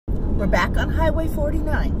We're back on Highway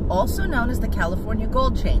 49, also known as the California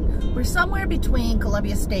Gold Chain. We're somewhere between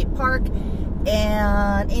Columbia State Park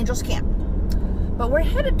and Angels Camp. But we're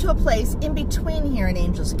headed to a place in between here and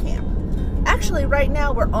Angels Camp. Actually, right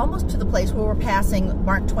now we're almost to the place where we're passing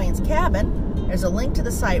Mark Twain's cabin. There's a link to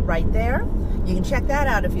the site right there. You can check that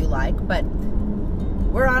out if you like, but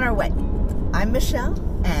we're on our way. I'm Michelle,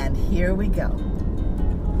 and here we go.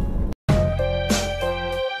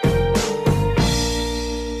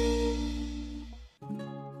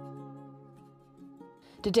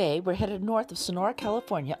 Today, we're headed north of Sonora,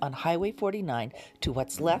 California on Highway 49 to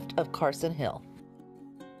what's left of Carson Hill.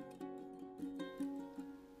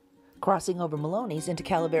 Crossing over Maloney's into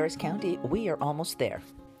Calaveras County, we are almost there.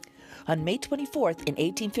 On May 24th in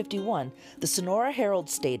 1851, the Sonora Herald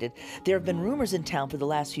stated, "There have been rumors in town for the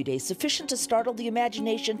last few days sufficient to startle the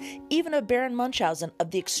imagination even of Baron Munchausen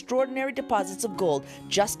of the extraordinary deposits of gold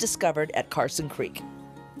just discovered at Carson Creek."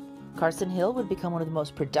 Carson Hill would become one of the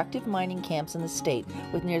most productive mining camps in the state,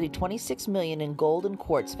 with nearly 26 million in gold and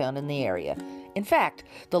quartz found in the area. In fact,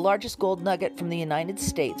 the largest gold nugget from the United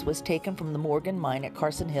States was taken from the Morgan mine at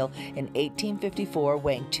Carson Hill in 1854,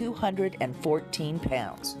 weighing 214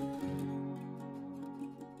 pounds.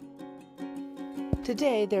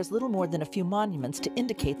 Today, there's little more than a few monuments to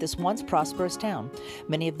indicate this once prosperous town.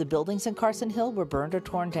 Many of the buildings in Carson Hill were burned or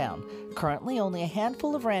torn down. Currently, only a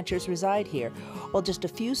handful of ranchers reside here, while just a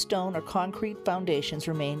few stone or concrete foundations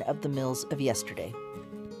remain of the mills of yesterday.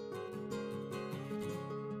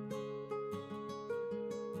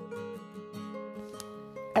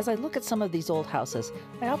 As I look at some of these old houses,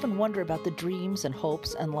 I often wonder about the dreams and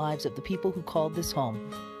hopes and lives of the people who called this home.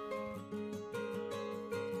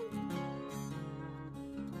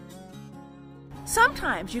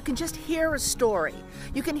 Sometimes you can just hear a story.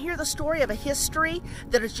 You can hear the story of a history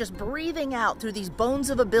that is just breathing out through these bones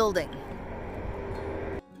of a building.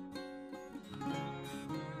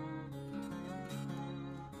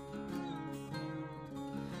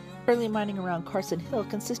 Early mining around Carson Hill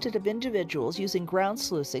consisted of individuals using ground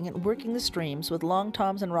sluicing and working the streams with long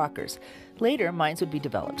toms and rockers. Later, mines would be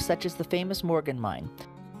developed, such as the famous Morgan mine.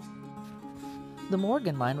 The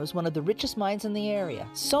Morgan mine was one of the richest mines in the area,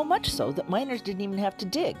 so much so that miners didn't even have to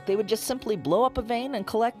dig. They would just simply blow up a vein and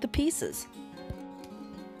collect the pieces.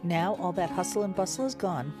 Now all that hustle and bustle is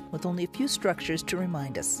gone, with only a few structures to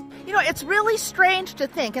remind us. You know, it's really strange to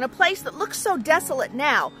think, in a place that looks so desolate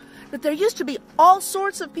now, that there used to be all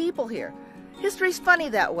sorts of people here. History's funny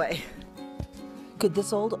that way. Could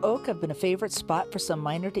this old oak have been a favorite spot for some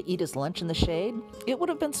miner to eat his lunch in the shade? It would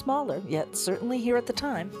have been smaller, yet certainly here at the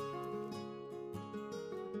time.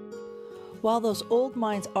 While those old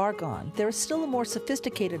mines are gone, there is still a more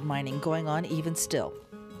sophisticated mining going on even still.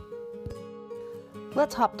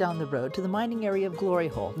 Let's hop down the road to the mining area of Glory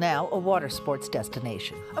Hole, now a water sports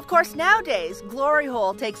destination. Of course, nowadays, Glory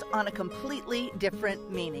Hole takes on a completely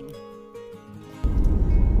different meaning.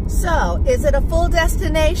 So, is it a full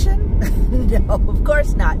destination? No, of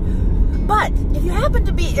course not. But if you happen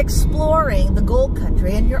to be exploring the gold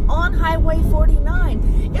country and you're on Highway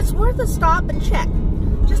 49, it's worth a stop and check,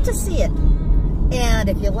 just to see it. And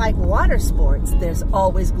if you like water sports, there's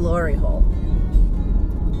always Glory Hole.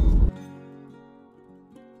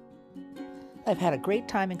 I've had a great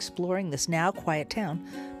time exploring this now quiet town,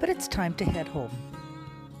 but it's time to head home.